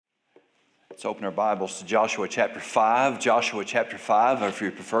Let's open our Bibles to Joshua chapter 5. Joshua chapter 5, or if you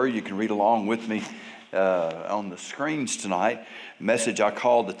prefer, you can read along with me on the screens tonight. A message I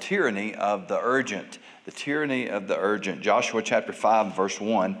call the Tyranny of the Urgent. The Tyranny of the Urgent. Joshua chapter 5, verse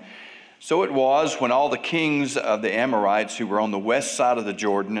 1. So it was when all the kings of the Amorites who were on the west side of the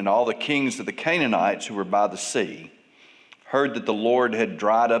Jordan and all the kings of the Canaanites who were by the sea heard that the Lord had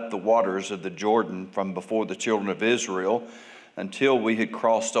dried up the waters of the Jordan from before the children of Israel until we had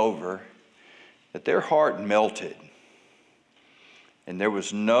crossed over, that their heart melted, and there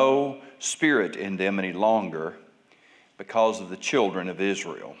was no spirit in them any longer because of the children of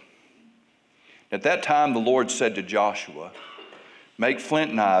Israel. At that time the Lord said to Joshua, "Make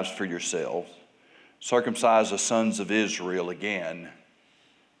flint knives for yourselves, circumcise the sons of Israel again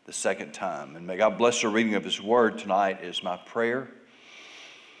the second time." And may God bless the reading of His Word tonight is my prayer.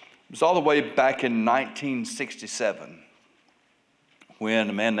 It was all the way back in 1967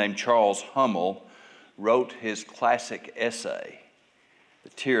 when a man named Charles Hamlin wrote his classic essay, The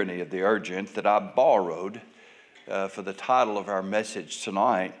Tyranny of the Urgent, that I borrowed for the title of our message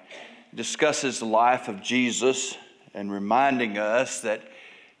tonight. It discusses the life of Jesus and reminding us that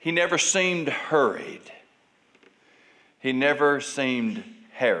He never seemed hurried. He never seemed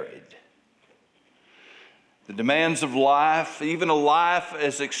harried. The demands of life, even a life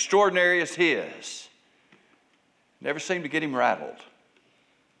as extraordinary as His, never seemed to get Him rattled.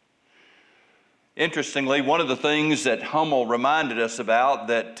 Interestingly, one of the things that Hummel reminded us about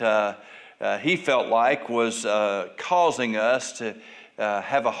that he felt like was causing us to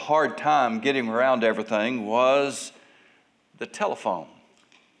have a hard time getting around everything was the telephone.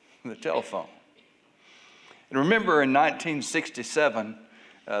 The telephone. And remember in 1967,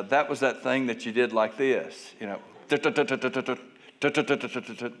 that was that thing that you did like this, you know.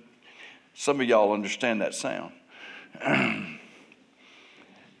 Some of y'all understand that sound.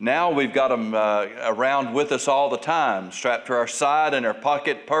 Now we've got them around with us all the time, strapped to our side in our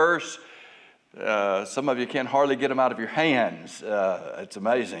pocket purse. Some of you can't hardly get them out of your hands. It's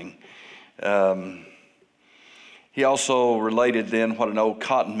amazing. He also related then what an old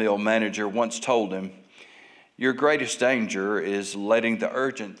cotton mill manager once told him: "Your greatest danger is letting the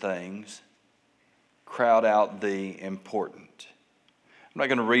urgent things crowd out the important." I'm not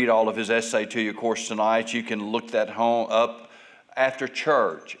going to read all of his essay to you, of course, tonight. You can look that up after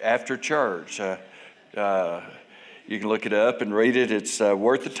church. You can look it up and read it. It's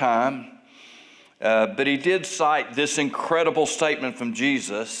worth the time. But he did cite this incredible statement from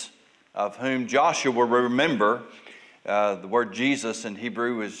Jesus, of whom Joshua will remember. The word Jesus in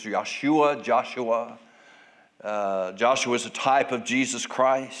Hebrew is Joshua. Joshua is a type of Jesus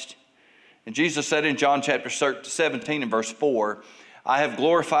Christ. And Jesus said in John chapter 17 and verse 4, "I have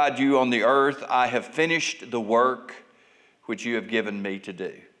glorified you on the earth. I have finished the work which you have given me to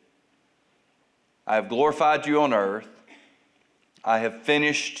do." I have glorified you on earth. I have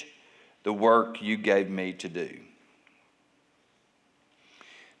finished the work you gave me to do.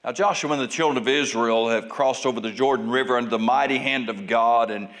 Now Joshua and the children of Israel have crossed over the Jordan River under the mighty hand of God,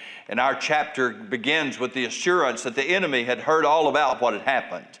 and our chapter begins with the assurance that the enemy had heard all about what had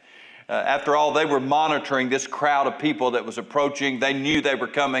happened. After all, they were monitoring this crowd of people that was approaching. They knew they were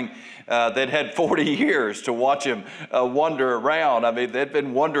coming. They'd had 40 years to watch them wander around. I mean, they'd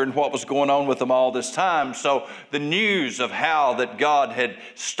been wondering what was going on with them all this time. So the news of how that God had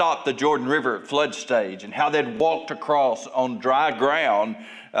stopped the Jordan River at flood stage and how they'd walked across on dry ground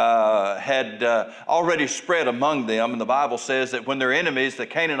had already spread among them. And the Bible says that when their enemies, the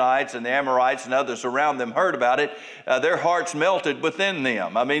Canaanites and the Amorites and others around them, heard about it, their hearts melted within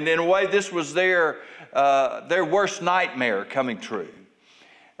them. I mean, in a way, this was their worst nightmare coming true.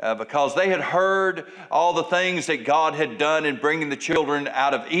 Because they had heard all the things that God had done in bringing the children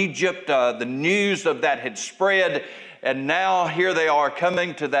out of Egypt. The news of that had spread. And now here they are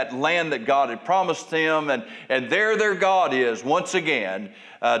coming to that land that God had promised them. And there their God is once again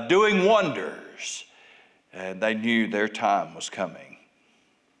doing wonders. And they knew their time was coming.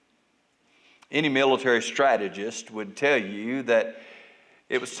 Any military strategist would tell you that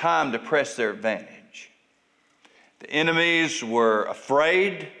it was time to press their advantage. The enemies were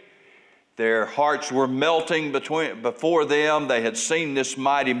afraid. Their hearts were melting before them. They had seen this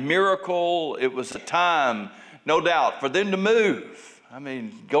mighty miracle. It was a time, no doubt, for them to move. I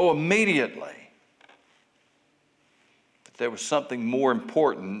mean, go immediately. But there was something more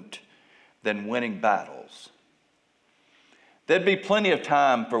important than winning battles. There'd be plenty of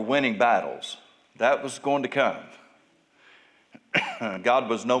time for winning battles. That was going to come. God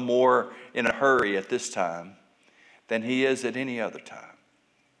was no more in a hurry at this time than He is at any other time.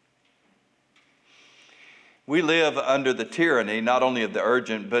 We live under the tyranny, not only of the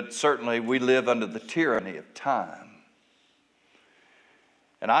urgent, but certainly we live under the tyranny of time.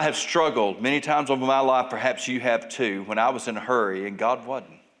 And I have struggled many times over my life, perhaps you have too, when I was in a hurry and God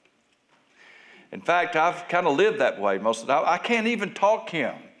wasn't. In fact, I've kind of lived that way most of the time. I can't even talk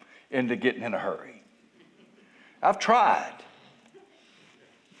him into getting in a hurry. I've tried.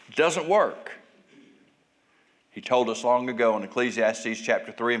 It doesn't work. He told us long ago in Ecclesiastes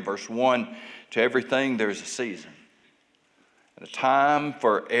chapter 3 and verse 1, to everything there's a season and a time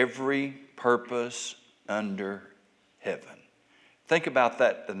for every purpose under heaven. Think about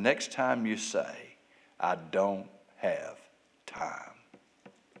that the next time you say, I don't have time.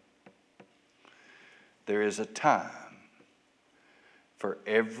 There is a time for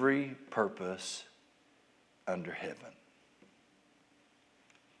every purpose under heaven.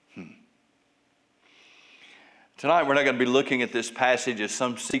 Tonight we're not going to be looking at this passage as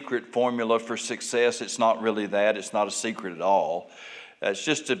some secret formula for success. It's not really that. It's not a secret at all. It's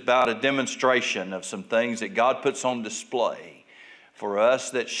just about a demonstration of some things that God puts on display for us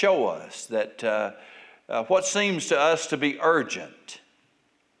that show us that what seems to us to be urgent,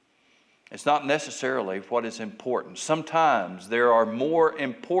 it's not necessarily what is important. Sometimes there are more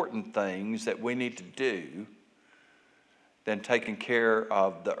important things that we need to do than taking care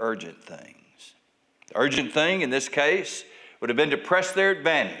of the urgent things. The urgent thing in this case would have been to press their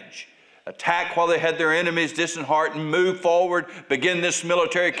advantage, attack while they had their enemies disheartened, move forward, begin this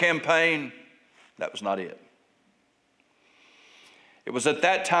military campaign. That was not it. It was at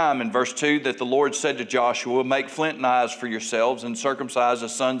that time in verse 2 that the Lord said to Joshua, make flint knives for yourselves and circumcise the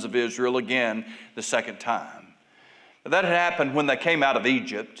sons of Israel again the second time. Now, that had happened when they came out of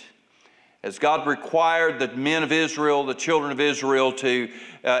Egypt, as God required the men of Israel, the children of Israel, to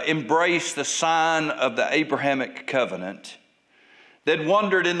embrace the sign of the Abrahamic covenant. They'd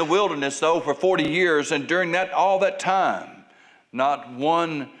wandered in the wilderness, though, for 40 years, and during all that time, not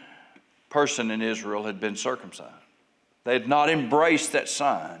one person in Israel had been circumcised. They had not embraced that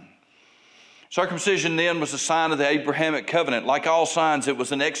sign. Circumcision then was a sign of the Abrahamic covenant. Like all signs, it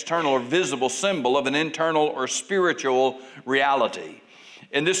was an external or visible symbol of an internal or spiritual reality.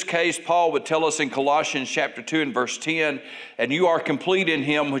 In this case, Paul would tell us in Colossians chapter 2 and verse 10, and you are complete in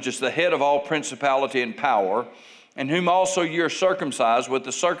him, which is the head of all principality and power, and whom also you are circumcised with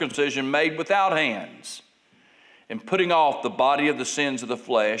the circumcision made without hands, and putting off the body of the sins of the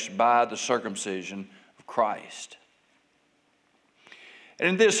flesh by the circumcision of Christ. And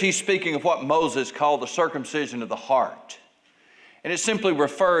in this, he's speaking of what Moses called the circumcision of the heart. And it simply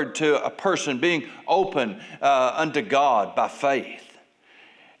referred to a person being open unto God by faith.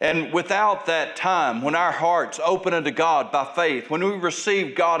 And without that time, when our hearts open unto God by faith, when we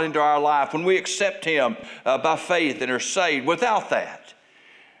receive God into our life, when we accept him by faith and are saved, without that,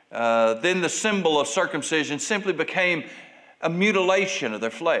 then the symbol of circumcision simply became a mutilation of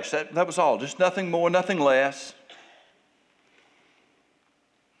their flesh. That was all, just nothing more, nothing less.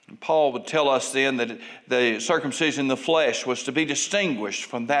 And Paul would tell us then that the circumcision in the flesh was to be distinguished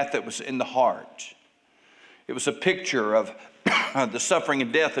from that was in the heart. It was a picture of the suffering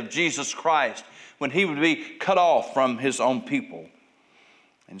and death of Jesus Christ when he would be cut off from his own people.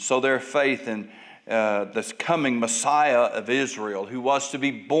 And so their faith in this coming Messiah of Israel, who was to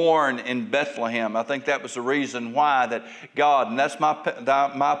be born in Bethlehem, I think that was the reason why that God, and that's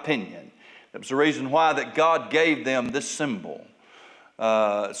my opinion, that was the reason why that God gave them this symbol,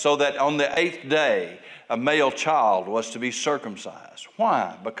 so that on the 8th day a male child was to be circumcised.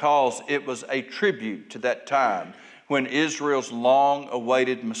 Why? Because it was a tribute to that time when Israel's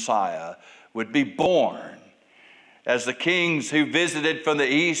long-awaited Messiah would be born. As the kings who visited from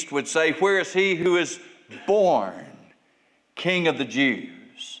the east would say, where is he who is born King of the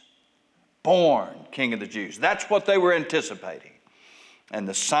Jews? Born King of the Jews. That's what they were anticipating. And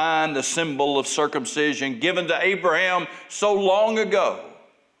the sign, the symbol of circumcision given to Abraham so long ago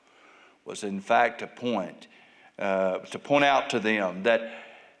was in fact to point out to them that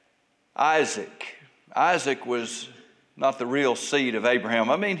Isaac was not the real seed of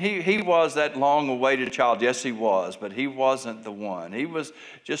Abraham. I mean, he was that long-awaited child. Yes, he was, but he wasn't the one. He was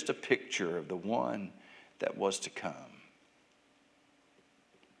just a picture of the one that was to come.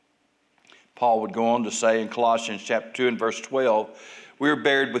 Paul would go on to say in Colossians chapter 2 and verse 12, we are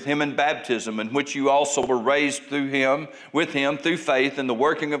buried with him in baptism, in which you also were raised with him through faith in the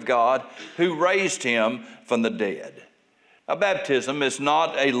working of God, who raised him from the dead. Now, baptism is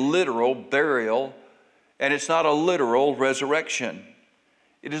not a literal burial, and it's not a literal resurrection.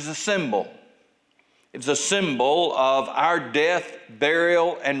 It is a symbol. It's a symbol of our death,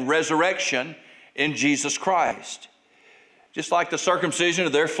 burial, and resurrection in Jesus Christ. Just like the circumcision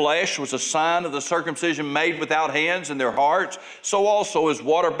of their flesh was a sign of the circumcision made without hands in their hearts, so also is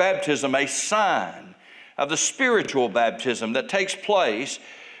water baptism a sign of the spiritual baptism that takes place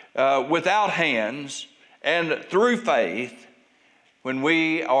without hands and through faith when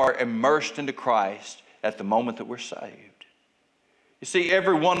we are immersed into Christ at the moment that we're saved. You see,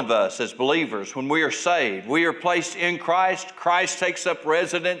 every one of us as believers, when we are saved, we are placed in Christ. Christ takes up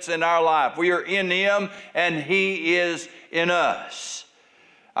residence in our life. We are in Him and He is in us.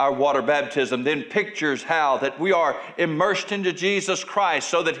 Our water baptism then pictures how that we are immersed into Jesus Christ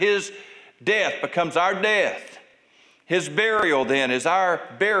so that His death becomes our death. His burial then is our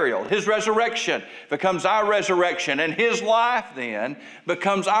burial. His resurrection becomes our resurrection. And His life then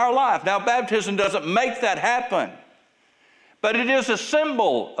becomes our life. Now, baptism doesn't make that happen, but it is a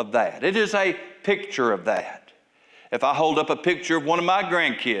symbol of that. It is a picture of that. If I hold up a picture of one of my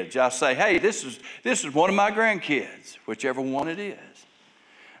grandkids, I say, hey, this is one of my grandkids, whichever one it is.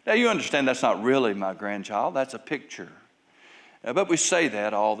 Now, you understand that's not really my grandchild. That's a picture. But we say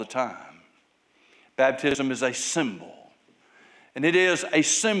that all the time. Baptism is a symbol. And it is a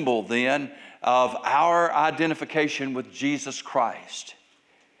symbol then of our identification with Jesus Christ.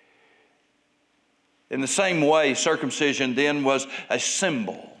 In the same way, circumcision then was a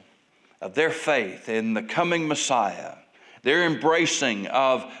symbol of their faith in the coming Messiah, their embracing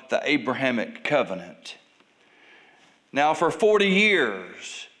of the Abrahamic covenant. Now, for 40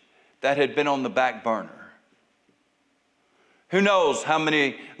 years, that had been on the back burner. Who knows how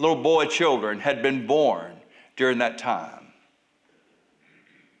many little boy children had been born during that time?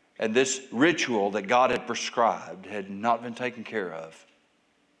 And this ritual that God had prescribed had not been taken care of.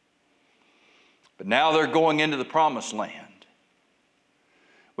 But now they're going into the promised land.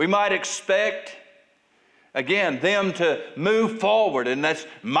 We might expect, again, them to move forward in this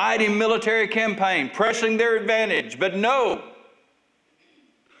mighty military campaign, pressing their advantage. But no,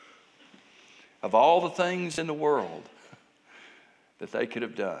 of all the things in the world that they could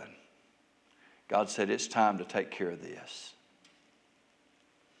have done, God said, it's time to take care of this.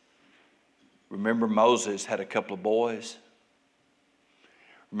 Remember, Moses had a couple of boys.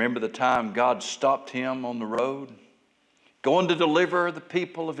 Remember the time God stopped him on the road, going to deliver the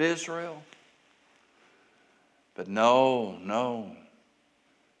people of Israel? But no,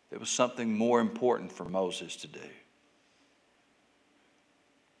 there was something more important for Moses to do.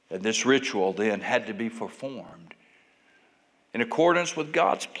 And this ritual then had to be performed in accordance with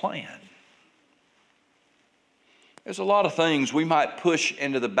God's plan. There's a lot of things we might push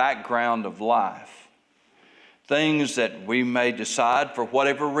into the background of life. Things that we may decide for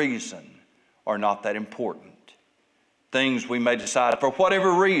whatever reason are not that important. Things we may decide for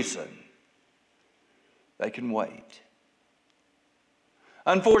whatever reason, they can wait.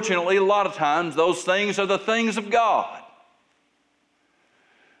 Unfortunately, a lot of times those things are the things of God.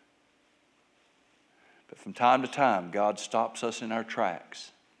 But from time to time, God stops us in our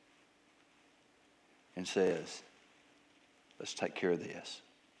tracks and says, let's take care of this.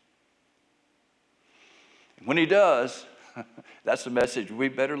 When He does, that's a message we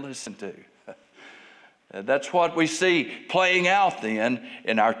better listen to. That's what we see playing out then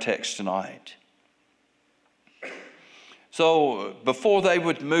in our text tonight. So before they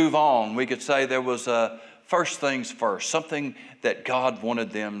would move on, we could say there was a first things first, something that God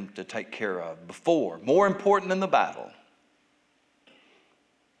wanted them to take care of before, more important than the battle.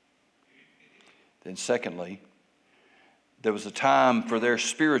 Then secondly, there was a time for their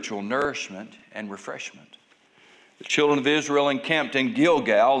spiritual nourishment and refreshment. The children of Israel encamped in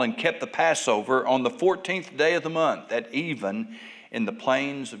Gilgal and kept the Passover on the 14th day of the month at even in the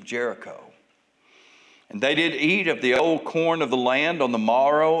plains of Jericho. And they did eat of the old corn of the land on the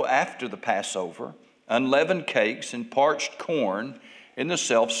morrow after the Passover, unleavened cakes and parched corn in the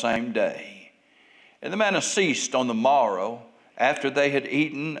selfsame day. And the manna ceased on the morrow after they had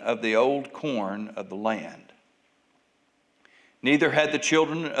eaten of the old corn of the land. Neither had the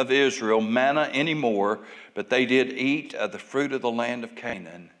children of Israel manna any more, but they did eat of the fruit of the land of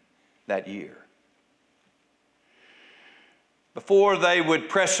Canaan that year. Before they would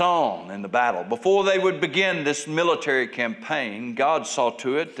press on in the battle, before they would begin this military campaign, God saw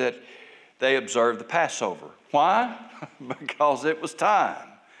to it that they observed the Passover. Why? Because it was time.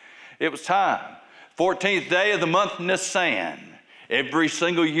 It was time. 14th day of the month Nisan. Every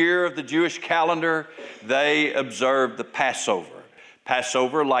single year of the Jewish calendar, they observed the Passover.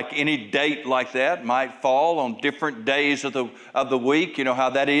 Passover, like any date like that, might fall on different days of the week. You know how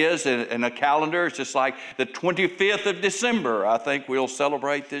that is in a calendar. It's just like the 25th of December, I think we'll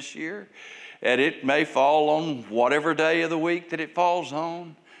celebrate this year. And it may fall on whatever day of the week that it falls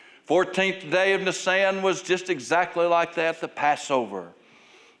on. 14th day of Nisan was just exactly like that. The Passover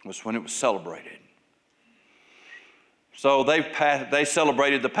was when it was celebrated. So they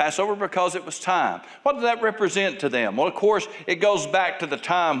celebrated the Passover because it was time. What did that represent to them? Well, of course, it goes back to the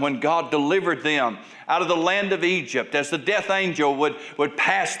time when God delivered them out of the land of Egypt, as the death angel would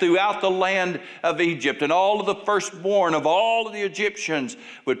pass throughout the land of Egypt, and all of the firstborn of all of the Egyptians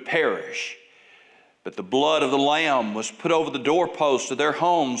would perish. But the blood of the Lamb was put over the doorposts of their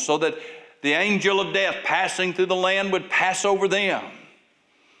homes so that the angel of death passing through the land would pass over them.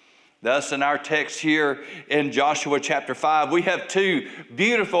 Thus, in our text here in Joshua chapter 5, we have two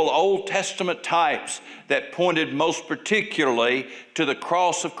beautiful Old Testament types that pointed most particularly to the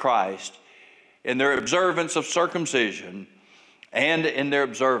cross of Christ in their observance of circumcision and in their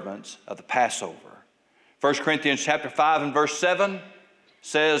observance of the Passover. 1 Corinthians chapter 5 and verse 7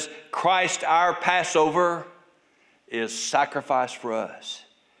 says, Christ our Passover is sacrificed for us.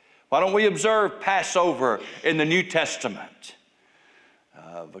 Why don't we observe Passover in the New Testament?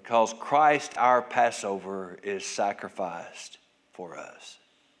 Because Christ our Passover is sacrificed for us.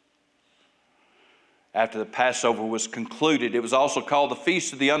 After the Passover was concluded, it was also called the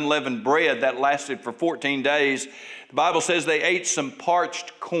Feast of the Unleavened Bread. That lasted for 14 days. The Bible says they ate some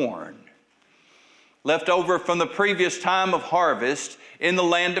parched corn left over from the previous time of harvest in the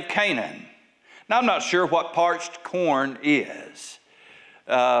land of Canaan. Now, I'm not sure what parched corn is,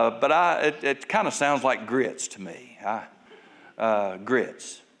 but it kind of sounds like grits to me.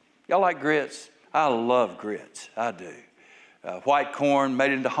 Grits. Y'all like grits? I love grits. I do. White corn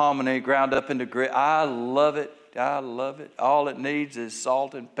made into hominy, ground up into grit. I love it. I love it. All it needs is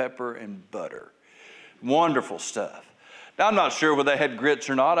salt and pepper and butter. Wonderful stuff. Now, I'm not sure whether they had grits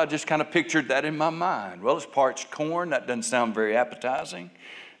or not. I just kind of pictured that in my mind. Well, it's parched corn. That doesn't sound very appetizing.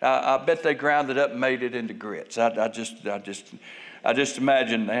 I bet they ground it up and made it into grits. I just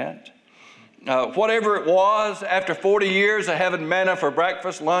imagine that. Whatever it was, after 40 years of having manna for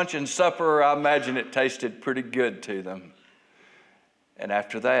breakfast, lunch, and supper, I imagine it tasted pretty good to them. And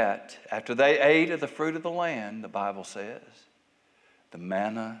after that, after they ate of the fruit of the land, the Bible says, the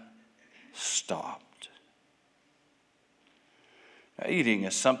manna stopped. Now, eating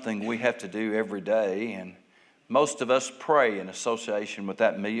is something we have to do every day, and most of us pray in association with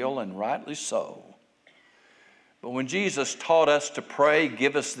that meal, and rightly so. But when Jesus taught us to pray,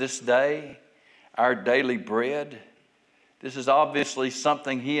 give us this day our daily bread, this is obviously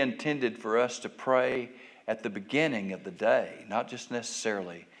something He intended for us to pray at the beginning of the day, not just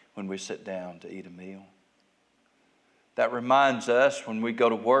necessarily when we sit down to eat a meal. That reminds us when we go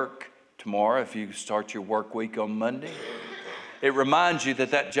to work tomorrow, if you start your work week on Monday, it reminds you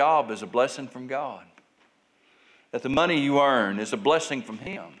that that job is a blessing from God, that the money you earn is a blessing from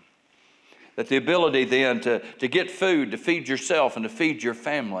Him, that the ability then to get food, to feed yourself and to feed your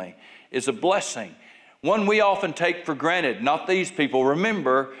family is a blessing. One we often take for granted, not these people.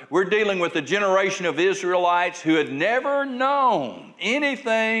 Remember, we're dealing with a generation of Israelites who had never known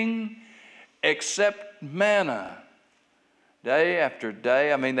anything except manna. Day after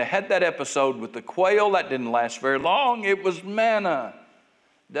day. I mean, they had that episode with the quail. That didn't last very long. It was manna.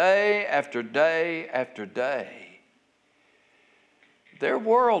 Day after day after day. Their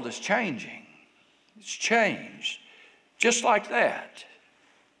world is changing. It's changed just like that.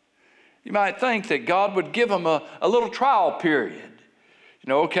 You might think that God would give them a little trial period. You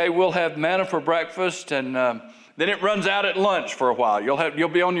know, okay, we'll have manna for breakfast, and then it runs out at lunch for a while. You'll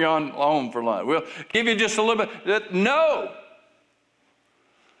be on your own for lunch. We'll give you just a little bit. No.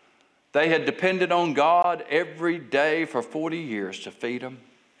 They had depended on God every day for 40 years to feed them.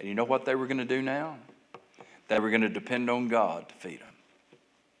 And you know what they were going to do now? They were going to depend on God to feed them.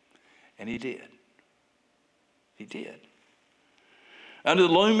 And He did. He did. Under the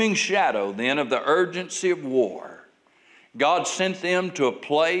looming shadow then of the urgency of war, God sent them to a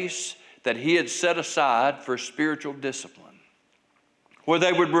place that He had set aside for spiritual discipline, where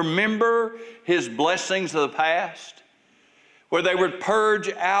they would remember His blessings of the past, where they would purge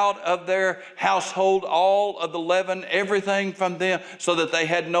out of their household all of the leaven, everything from them, so that they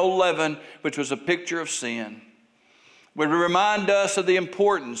had no leaven, which was a picture of sin. Would remind us of the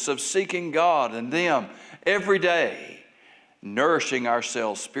importance of seeking God and them every day, nourishing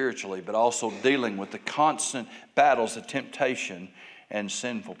ourselves spiritually, but also dealing with the constant battles of temptation and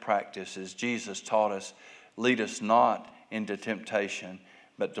sinful practices. Jesus taught us, lead us not into temptation,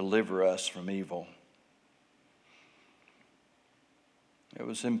 but deliver us from evil. It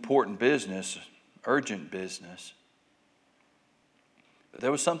was important business, urgent business. But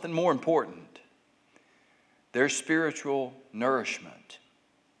there was something more important. Their spiritual nourishment,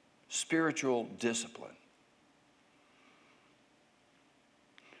 spiritual discipline.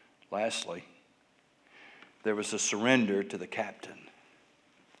 Lastly, there was a surrender to the captain.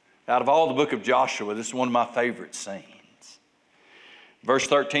 Out of all the book of Joshua, this is one of my favorite scenes. Verse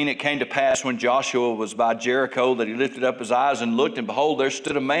 13, it came to pass when Joshua was by Jericho that he lifted up his eyes and looked, and behold, there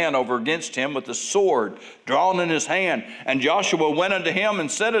stood a man over against him with a sword drawn in his hand. And Joshua went unto him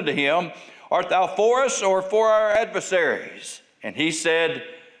and said unto him, Art thou for us or for our adversaries? And he said,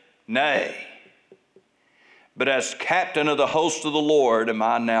 Nay, but as captain of the host of the Lord am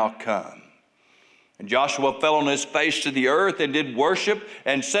I now come. And Joshua fell on his face to the earth and did worship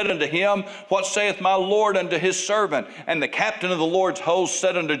and said unto him, What saith my Lord unto his servant? And the captain of the Lord's host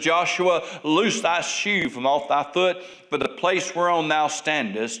said unto Joshua, Loose thy shoe from off thy foot, for the place whereon thou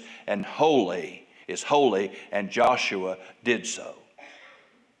standest and holy is holy. And Joshua did so.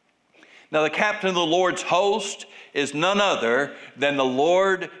 Now the captain of the Lord's host is none other than the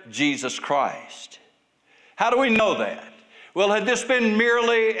Lord Jesus Christ. How do we know that? Well, had this been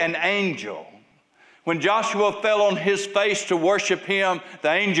merely an angel, when Joshua fell on his face to worship him,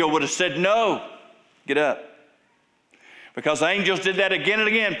 the angel would have said, No, get up. Because angels did that again and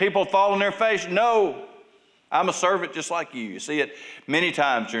again. People fall on their face. No, I'm a servant just like you. You see it many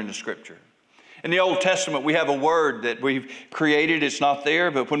times during the scripture. In the Old Testament, we have a word that we've created. It's not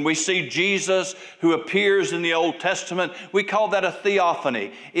there, but when we see Jesus who appears in the Old Testament, we call that a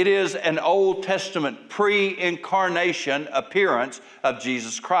theophany. It is an Old Testament pre-incarnation appearance of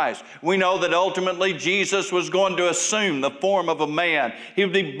Jesus Christ. We know that ultimately Jesus was going to assume the form of a man. He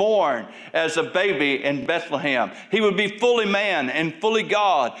would be born as a baby in Bethlehem. He would be fully man and fully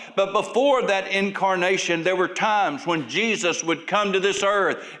God. But before that incarnation, there were times when Jesus would come to this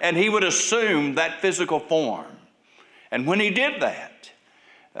earth and he would assume that physical form. And when he did that,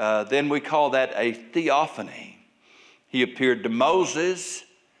 then we call that a theophany. He appeared to Moses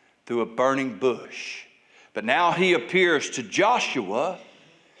through a burning bush. But now he appears to Joshua,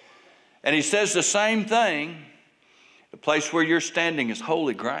 and he says the same thing. The place where you're standing is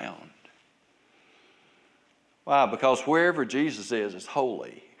holy ground. Why? Because wherever Jesus is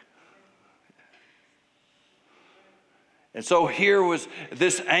holy. And so here was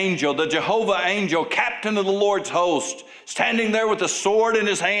this angel, the Jehovah angel, captain of the Lord's host, standing there with a sword in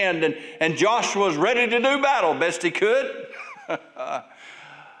his hand, and Joshua was ready to do battle best he could.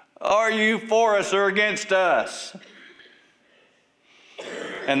 Are you for us or against us?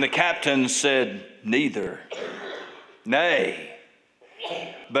 And the captain said, Neither. Nay,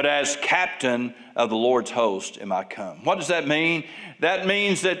 but as captain of the Lord's host am I come. What does that mean? That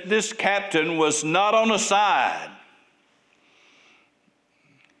means that this captain was not on a side.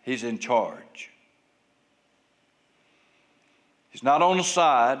 He's in charge. He's not on the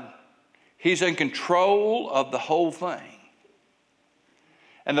side. He's in control of the whole thing.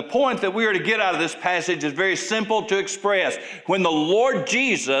 And the point that we are to get out of this passage is very simple to express. When the Lord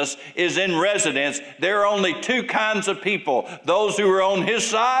Jesus is in residence, there are only two kinds of people: those who are on his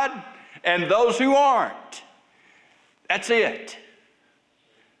side and those who aren't. That's it.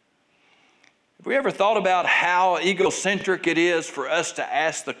 Have we ever thought about how egocentric it is for us to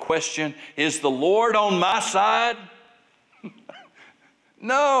ask the question, is the Lord on my side?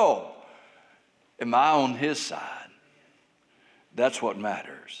 No. Am I on his side? That's what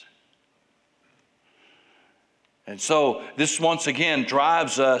matters. And so this once again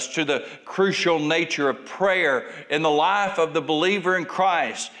drives us to the crucial nature of prayer in the life of the believer in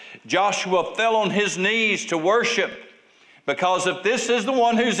Christ. Joshua fell on his knees to worship. Because if this is the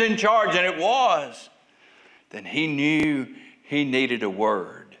one who's in charge, and it was, then he knew he needed a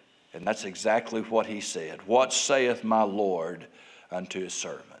word. And that's exactly what he said. What saith my Lord unto his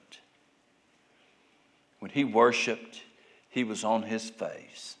servant? When he worshiped, he was on his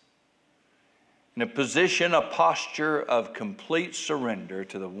face, in a position, a posture of complete surrender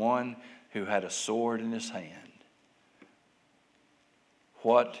to the one who had a sword in his hand.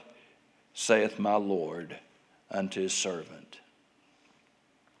 What saith my Lord unto his servant?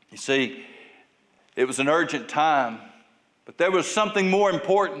 You see, it was an urgent time, but there was something more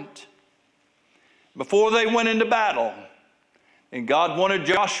important. Before they went into battle, and God wanted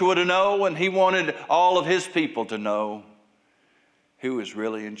Joshua to know, and he wanted all of his people to know who is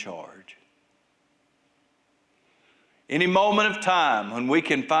really in charge. Any moment of time when we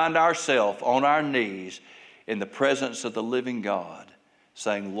can find ourselves on our knees in the presence of the living God,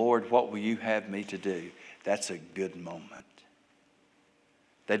 saying, Lord, what will you have me to do? That's a good moment.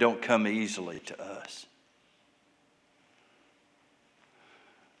 They don't come easily to us.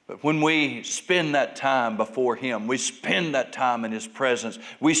 But when we spend that time before him, we spend that time in his presence,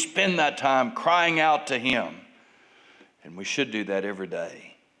 we spend that time crying out to him, and we should do that every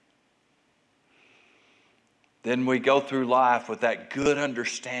day. then we go through life with that good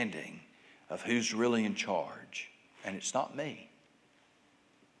understanding of who's really in charge. And it's not me.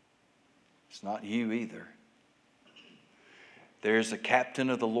 It's not you either. There's a captain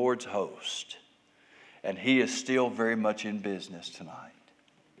of the Lord's host, and he is still very much in business tonight.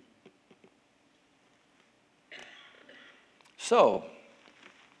 So,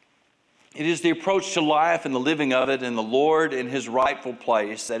 it is the approach to life and the living of it and the Lord in his rightful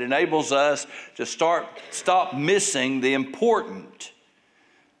place that enables us to stop missing the important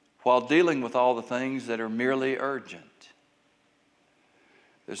while dealing with all the things that are merely urgent.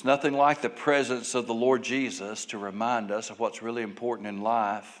 There's nothing like the presence of the Lord Jesus to remind us of what's really important in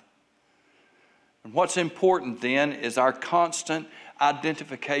life. And what's important then is our constant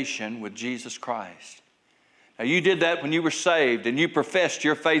identification with Jesus Christ. Now, you did that when you were saved and you professed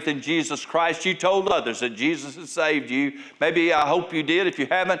your faith in Jesus Christ. You told others that Jesus had saved you. Maybe I hope you did. If you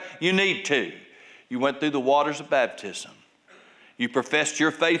haven't, you need to. You went through the waters of baptism. You professed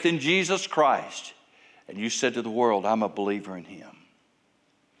your faith in Jesus Christ. And you said to the world, I'm a believer in him.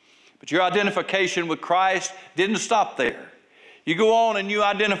 But your identification with Christ didn't stop there. You go on and you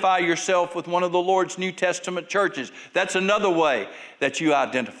identify yourself with one of the Lord's New Testament churches. That's another way that you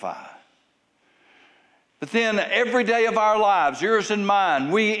identify. But then every day of our lives, yours and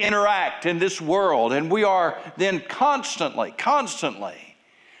mine, we interact in this world, and we are then constantly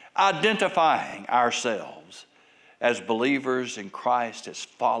identifying ourselves as believers in Christ, as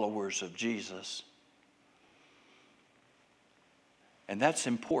followers of Jesus. And that's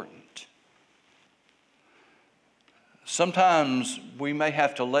important. Sometimes we may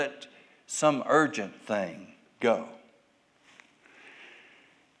have to let some urgent thing go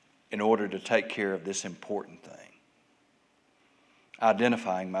in order to take care of this important thing.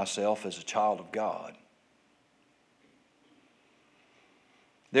 Identifying myself as a child of God.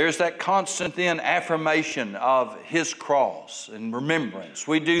 There's that constant then affirmation of his cross and remembrance.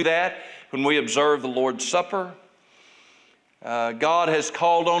 We do that when we observe the Lord's Supper. God has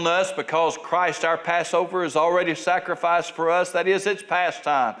called on us because Christ, our Passover, is already sacrificed for us. That is, it's past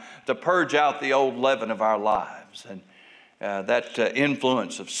time to purge out the old leaven of our lives and that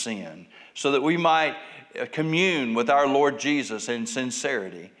influence of sin, so that we might commune with our Lord Jesus in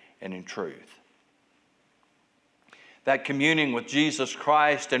sincerity and in truth. That communing with Jesus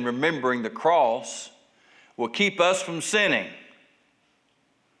Christ and remembering the cross will keep us from sinning,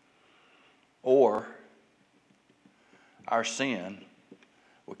 or our sin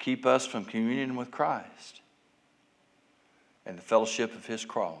will keep us from communion with Christ and the fellowship of his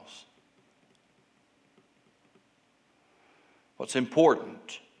cross. What's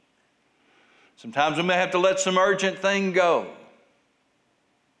important? Sometimes we may have to let some urgent thing go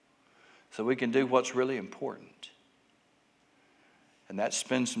so we can do what's really important. And that's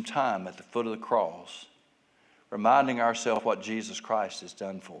spend some time at the foot of the cross, reminding ourselves what Jesus Christ has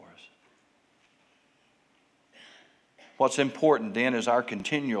done for us. What's important then is our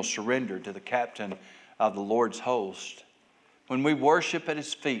continual surrender to the captain of the Lord's host. When we worship at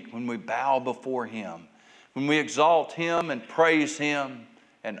his feet, when we bow before him, when we exalt him and praise him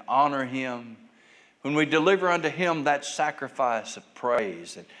and honor him, when we deliver unto him that sacrifice of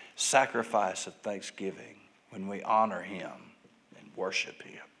praise and sacrifice of thanksgiving, when we honor him and worship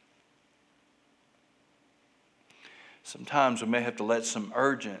him. Sometimes we may have to let some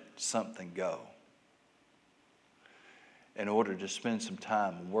urgent something go in order to spend some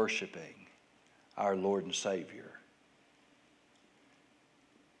time worshiping our Lord and Savior,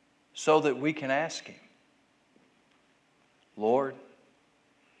 so that we can ask him, Lord,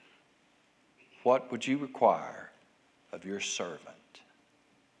 what would you require of your servant?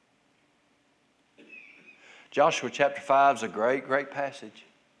 Joshua chapter 5 is a great, great passage.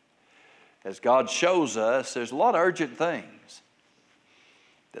 As God shows us, there's a lot of urgent things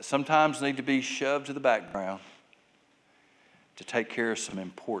that sometimes need to be shoved to the background to take care of some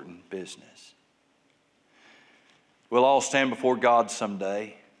important business. We'll all stand before God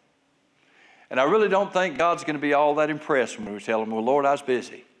someday. And I really don't think God's going to be all that impressed when we tell him, well, Lord, I was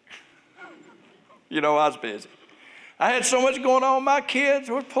busy. I was busy. I had so much going on. My kids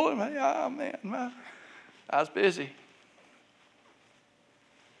were pulling me. Oh, man, I was busy.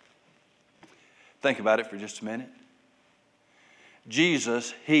 Think about it for just a minute.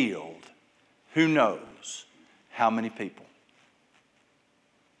 Jesus healed who knows how many people.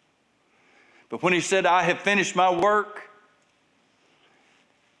 But when he said, I have finished my work,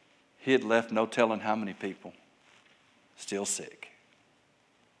 he had left no telling how many people still sick.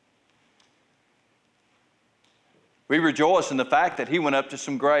 We rejoice in the fact that he went up to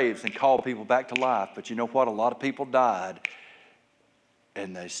some graves and called people back to life. But you know what? A lot of people died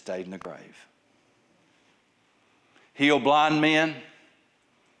and they stayed in the grave. Heal blind men.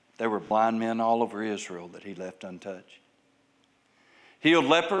 There were blind men all over Israel that he left untouched. Healed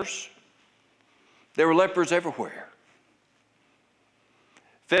lepers. There were lepers everywhere.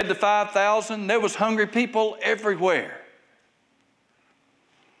 Fed the 5,000. There was hungry people everywhere.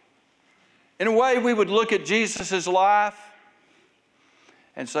 In a way, we would look at Jesus' life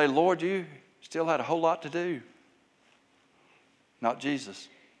and say, Lord, you still had a whole lot to do. Not Jesus.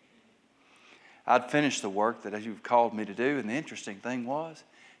 I'd finished the work that you've called me to do, and the interesting thing was,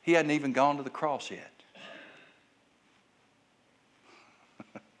 he hadn't even gone to the cross yet.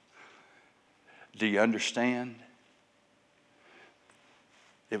 Do you understand?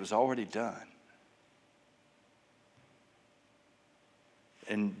 It was already done.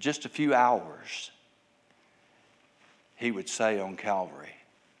 In just a few hours, he would say on Calvary,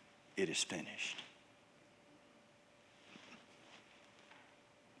 it is finished.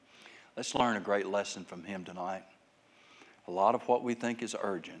 Let's learn a great lesson from him tonight. A lot of what we think is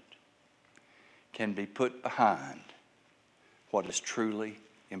urgent can be put behind what is truly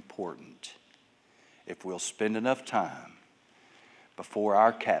important if we'll spend enough time before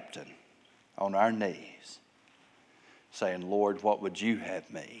our captain on our knees saying, Lord, what would you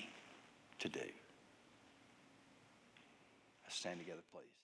have me to do? Let's stand together, please.